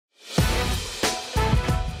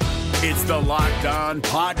It's the Locked On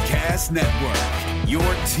Podcast Network, your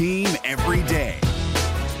team every day.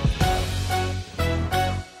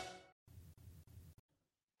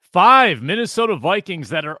 5 Minnesota Vikings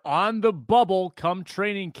that are on the bubble come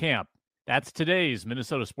training camp. That's today's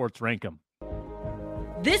Minnesota Sports Rankum.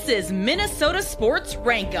 This is Minnesota Sports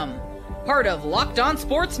Rankum, part of Locked On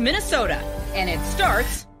Sports Minnesota, and it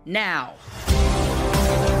starts now.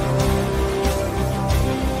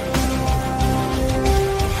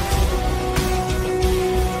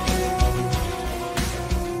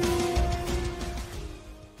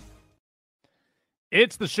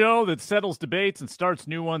 It's the show that settles debates and starts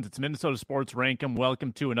new ones. It's Minnesota Sports Rankum.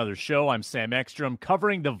 Welcome to another show. I'm Sam Ekstrom,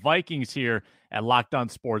 covering the Vikings here at Locked On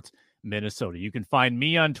Sports Minnesota. You can find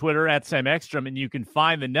me on Twitter at Sam Ekstrom, and you can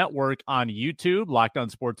find the network on YouTube, Locked On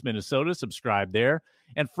Sports Minnesota. Subscribe there,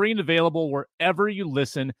 and free and available wherever you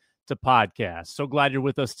listen to podcasts. So glad you're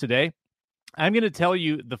with us today. I'm going to tell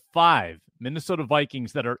you the 5 Minnesota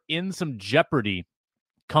Vikings that are in some jeopardy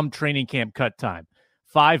come training camp cut time.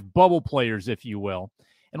 5 bubble players, if you will.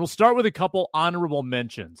 And we'll start with a couple honorable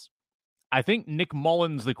mentions. I think Nick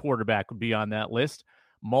Mullins, the quarterback, would be on that list.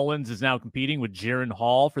 Mullins is now competing with Jaron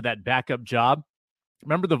Hall for that backup job.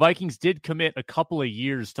 Remember, the Vikings did commit a couple of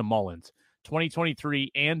years to Mullins,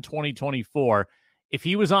 2023 and 2024. If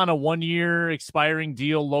he was on a 1-year expiring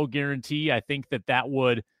deal, low guarantee, I think that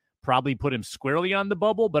would probably put him squarely on the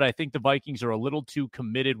bubble, but I think the Vikings are a little too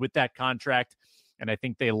committed with that contract, and I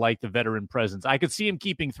think they like the veteran presence. I could see him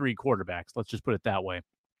keeping 3 quarterbacks. Let's just put it that way.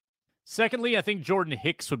 Secondly, I think Jordan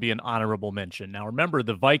Hicks would be an honorable mention. Now, remember,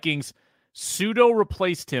 the Vikings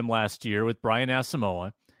pseudo-replaced him last year with Brian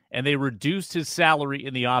Asamoah, and they reduced his salary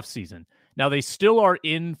in the offseason. Now, they still are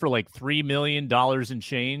in for like $3 million and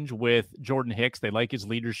change with Jordan Hicks. They like his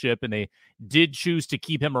leadership, and they did choose to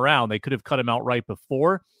keep him around. They could have cut him out right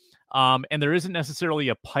before, and there isn't necessarily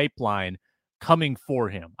a pipeline coming for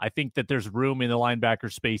him. I think that there's room in the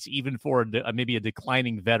linebacker space, even for maybe a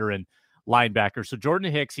declining veteran linebacker. So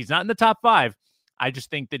Jordan Hicks, he's not in the top 5. I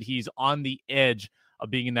just think that he's on the edge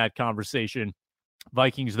of being in that conversation.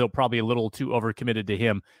 Vikings, though, probably a little too overcommitted to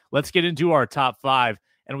him. Let's get into our top 5.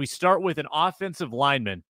 And we start with an offensive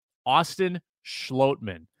lineman, Austin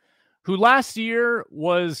Schlottmann, who last year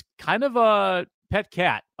was kind of a pet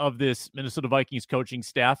cat of this Minnesota Vikings coaching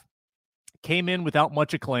staff. Came in without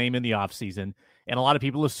much acclaim in the offseason, and a lot of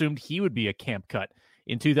people assumed he would be a camp cut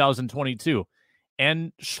in 2022.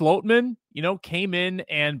 And Schlottmann, came in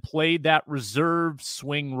and played that reserve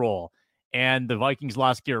swing role. And the Vikings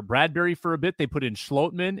lost Garrett Bradbury for a bit. They put in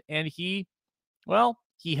Schlottmann, and he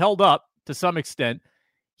held up to some extent.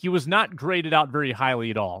 He was not graded out very highly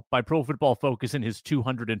at all by Pro Football Focus in his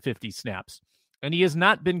 250 snaps. And he has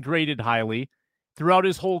not been graded highly throughout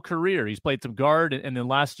his whole career. He's played some guard, and then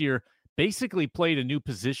last year basically played a new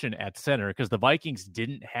position at center because the Vikings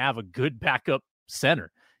didn't have a good backup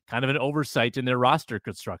center, kind of an oversight in their roster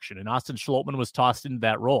construction. And Austin Schlottmann was tossed into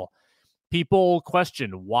that role. People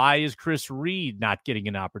question, why is Chris Reed not getting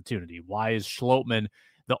an opportunity? Why is Schlottmann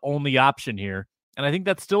the only option here? And I think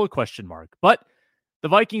that's still a question mark. But the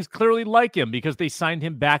Vikings clearly like him because they signed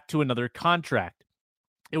him back to another contract.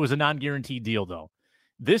 It was a non-guaranteed deal, though.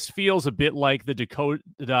 This feels a bit like the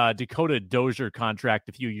Dakota Dozier contract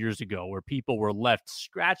a few years ago, where people were left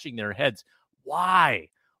scratching their heads. Why?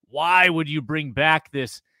 Why would you bring back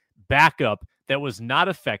this backup that was not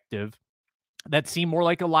effective, that seemed more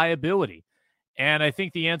like a liability? And I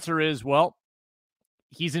think the answer is, well,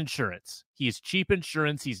 he's insurance. He's cheap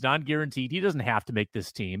insurance. He's non-guaranteed. He doesn't have to make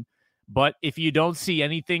this team. But if you don't see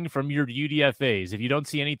anything from your UDFAs, if you don't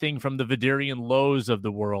see anything from the Vidarian Lows of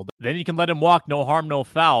the world, then you can let him walk, no harm, no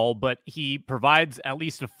foul. But he provides at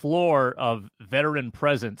least a floor of veteran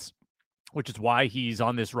presence, which is why he's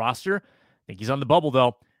on this roster. I think he's on the bubble,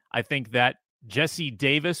 though. I think that Jesse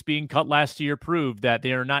Davis being cut last year proved that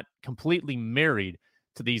they are not completely married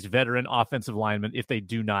to these veteran offensive linemen if they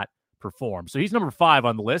do not perform. So he's number 5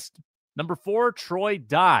 on the list. Number 4, Troy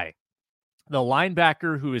Dye, the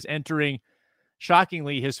linebacker who is entering,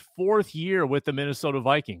 shockingly, his 4th year with the Minnesota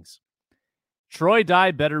Vikings. Troy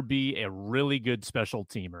Dye better be a really good special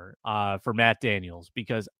teamer for Matt Daniels,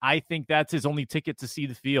 because I think that's his only ticket to see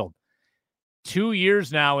the field. 2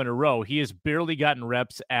 years now in a row, he has barely gotten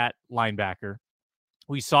reps at linebacker.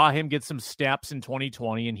 We saw him get some snaps in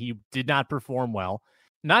 2020, and he did not perform well.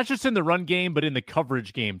 Not just in the run game, but in the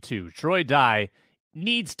coverage game, too. Troy Dye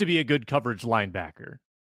needs to be a good coverage linebacker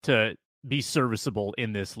to be serviceable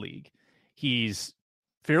in this league. He's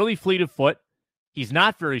fairly fleet of foot. He's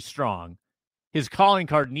not very strong. His calling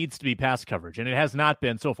card needs to be pass coverage, and it has not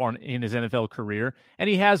been so far in his NFL career. And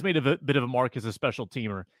he has made a bit of a mark as a special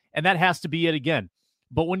teamer, and that has to be it again.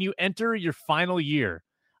 But when you enter your final year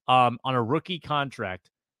on a rookie contract,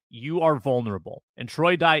 you are vulnerable. And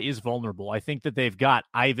Troy Dye is vulnerable. I think that they've got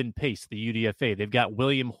Ivan Pace, the UDFA. They've got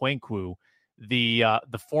William Huanku, the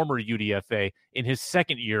former UDFA, in his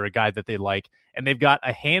second year, a guy that they like. And they've got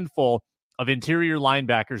a handful of interior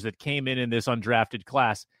linebackers that came in this undrafted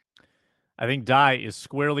class. I think Dye is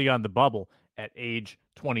squarely on the bubble at age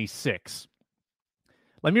 26.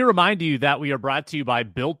 Let me remind you that we are brought to you by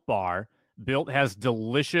Built Bar. Built has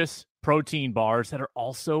delicious protein bars that are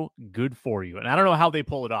also good for you. And I don't know how they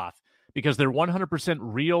pull it off because they're 100%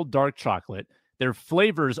 real dark chocolate. Their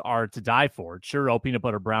flavors are to die for. Churro, peanut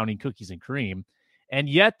butter brownie, cookies, and cream. And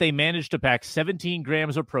yet they managed to pack 17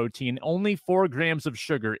 grams of protein, only 4 grams of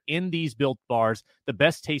sugar in these Built bars, the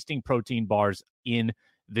best tasting protein bars in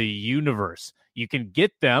the universe. You can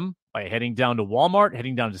get them by heading down to Walmart,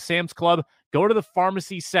 heading down to Sam's Club, go to the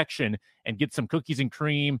pharmacy section and get some cookies and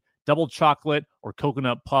cream, double chocolate, or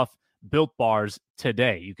coconut puff Built bars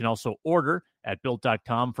today. You can also order at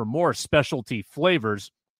Built.com for more specialty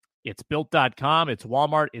flavors. It's Built.com, it's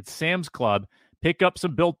Walmart, it's Sam's Club. Pick up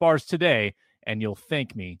some Built bars today, and you'll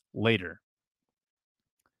thank me later.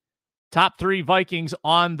 Top 3 Vikings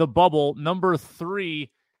on the bubble. Number 3,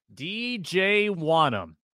 DJ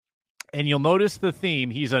Wonnum. And you'll notice the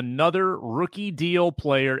theme. He's another rookie deal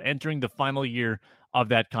player entering the final year of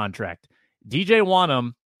that contract. DJ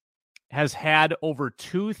Wonnum has had over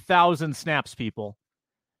 2,000 snaps, people.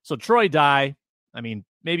 So Troy Dye, I mean,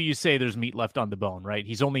 maybe you say there's meat left on the bone, right?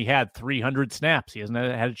 He's only had 300 snaps. He hasn't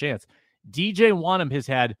had a chance. DJ Wonnum has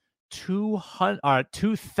had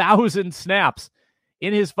 2,000 snaps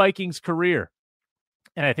in his Vikings career.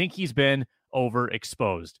 And I think he's been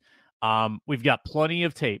overexposed. We've got plenty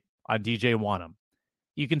of tape on DJ Wonnum.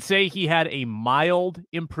 You can say he had a mild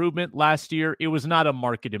improvement last year. It was not a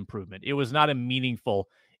market improvement. It was not a meaningful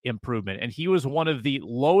improvement. And he was one of the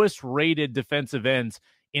lowest rated defensive ends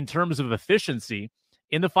in terms of efficiency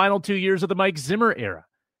in the final 2 years of the Mike Zimmer era.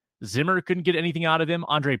 Zimmer couldn't get anything out of him.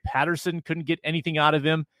 Andre Patterson couldn't get anything out of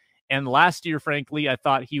him. And last year, frankly, I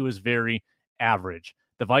thought he was very average.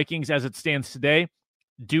 The Vikings, as it stands today,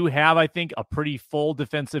 do have, I think, a pretty full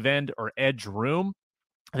defensive end or edge room.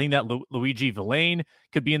 I think that Luigi Villain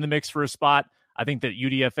could be in the mix for a spot. I think that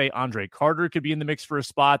UDFA Andre Carter could be in the mix for a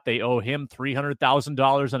spot. They owe him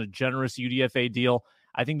 $300,000 on a generous UDFA deal.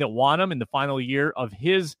 I think that Wonnum in the final year of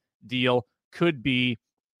his deal could be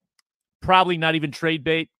probably not even trade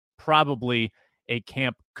bait, probably a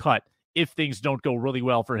camp cut if things don't go really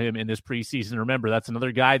well for him in this preseason. Remember, that's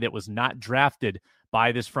another guy that was not drafted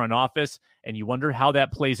by this front office, and you wonder how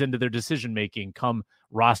that plays into their decision-making come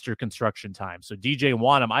roster construction time. So DJ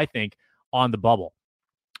Wonnum, I think, on the bubble.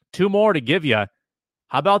 2 more to give you.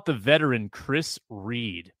 How about the veteran Chris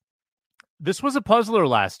Reed? This was a puzzler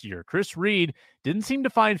last year. Chris Reed didn't seem to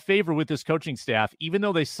find favor with his coaching staff, even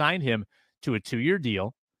though they signed him to a 2-year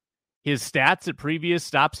deal. His stats at previous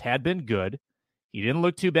stops had been good. He didn't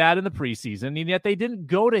look too bad in the preseason, and yet they didn't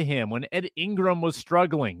go to him when Ed Ingram was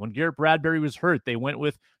struggling. When Garrett Bradbury was hurt, they went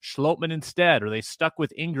with Schlottmann instead, or they stuck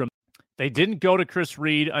with Ingram. They didn't go to Chris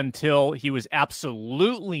Reed until he was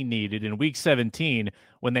absolutely needed in Week 17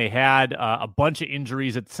 when they had a bunch of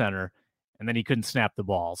injuries at center, and then he couldn't snap the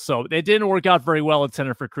ball. So it didn't work out very well at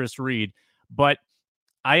center for Chris Reed, but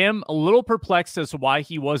I am a little perplexed as to why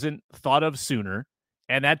he wasn't thought of sooner.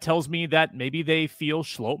 And that tells me that maybe they feel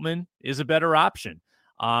Schlottmann is a better option,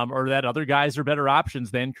 or that other guys are better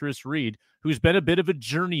options than Chris Reed, who's been a bit of a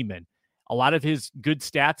journeyman. A lot of his good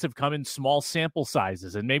stats have come in small sample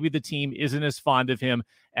sizes, and maybe the team isn't as fond of him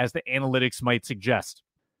as the analytics might suggest.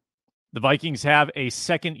 The Vikings have a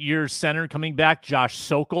second-year center coming back, Josh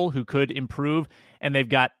Sokol, who could improve, and they've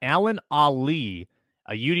got Alan Ali,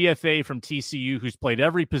 a UDFA from TCU who's played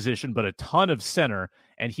every position but a ton of center,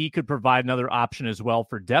 and he could provide another option as well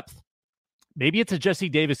for depth. Maybe it's a Jesse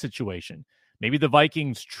Davis situation. Maybe the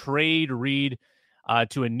Vikings trade Reed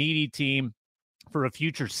to a needy team for a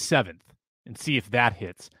future 7th and see if that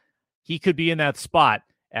hits. He could be in that spot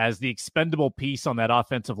as the expendable piece on that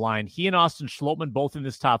offensive line. He and Austin Schlottmann both in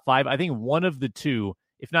this top 5. I think one of the two,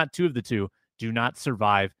 if not 2 of the 2, do not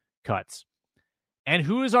survive cuts. And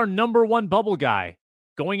who is our number 1 bubble guy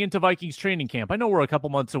going into Vikings training camp? I know we're a couple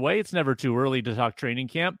months away. It's never too early to talk training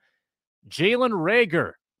camp. Jalen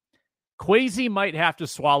Reagor. Kwesi might have to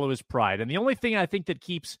swallow his pride. And the only thing I think that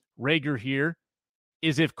keeps Reagor here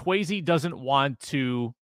is if Kwesi doesn't want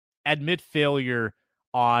to admit failure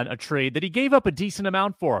on a trade that he gave up a decent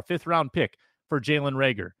amount for, a 5th-round pick for Jalen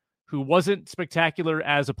Reagor, who wasn't spectacular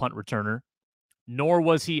as a punt returner, nor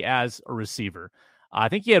was he as a receiver. I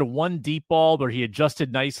think he had one deep ball where he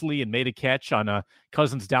adjusted nicely and made a catch on a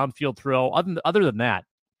Cousins downfield throw. Other than that,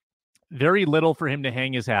 very little for him to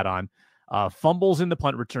hang his hat on. Fumbles in the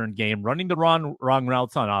punt return game, running the wrong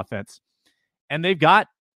routes on offense. And they've got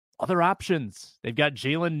other options. They've got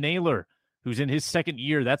Jalen Naylor, who's in his second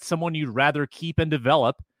year. That's someone you'd rather keep and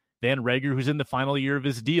develop than Reagor, who's in the final year of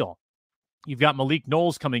his deal. You've got Malik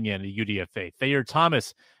Knowles coming in, a UDFA. Thayer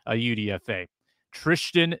Thomas, a UDFA.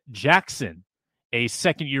 Tristan Jackson, a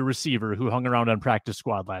second-year receiver who hung around on practice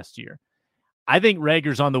squad last year. I think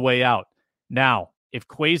Reagor's on the way out. Now, if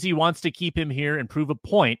Kwesi wants to keep him here and prove a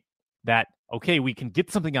point that, okay, we can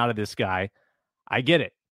get something out of this guy, I get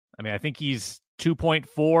it. I mean, I think he's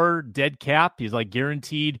 2.4 dead cap. He's like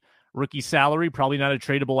guaranteed rookie salary, probably not a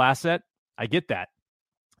tradable asset. I get that.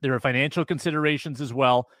 There are financial considerations as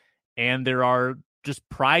well, and there are just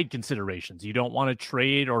pride considerations. You don't want to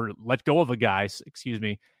trade or let go of a guy,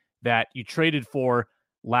 that you traded for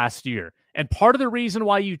last year. And part of the reason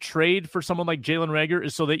why you trade for someone like Jalen Reagor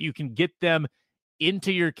is so that you can get them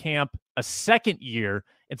into your camp a second year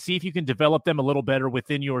and see if you can develop them a little better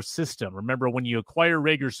within your system. Remember, when you acquire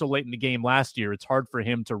Reagor so late in the game last year, it's hard for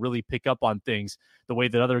him to really pick up on things the way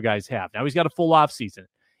that other guys have. Now he's got a full offseason.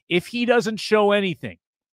 If he doesn't show anything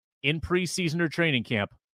in preseason or training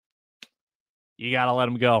camp, you got to let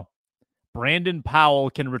him go. Brandon Powell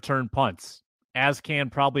can return punts, as can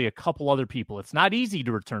probably a couple other people. It's not easy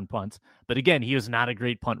to return punts, but again, he is not a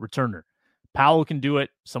great punt returner. Powell can do it.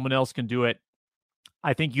 Someone else can do it.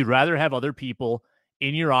 I think you'd rather have other people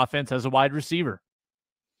in your offense as a wide receiver.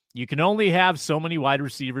 You can only have so many wide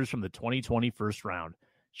receivers from the 2020 first round.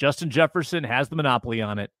 Justin Jefferson has the monopoly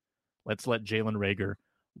on it. Let's let Jalen Reagor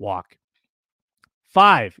walk.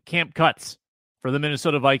 5 camp cuts for the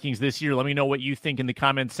Minnesota Vikings this year. Let me know what you think in the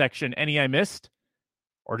comments section. Any I missed?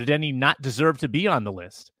 Or did any not deserve to be on the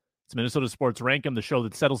list? It's Minnesota Sports Rankum, the show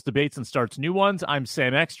that settles debates and starts new ones. I'm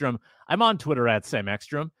Sam Ekstrom. I'm on Twitter at Sam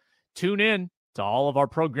Ekstrom. Tune in to all of our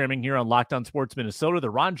programming here on Locked On Sports Minnesota, the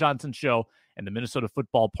Ron Johnson Show, and the Minnesota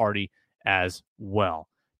Football Party as well.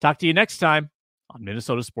 Talk to you next time on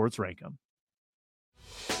Minnesota Sports Rankum.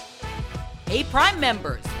 Hey, Prime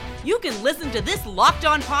members, you can listen to this Locked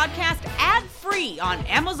On podcast ad-free on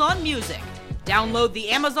Amazon Music. Download the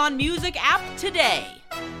Amazon Music app today.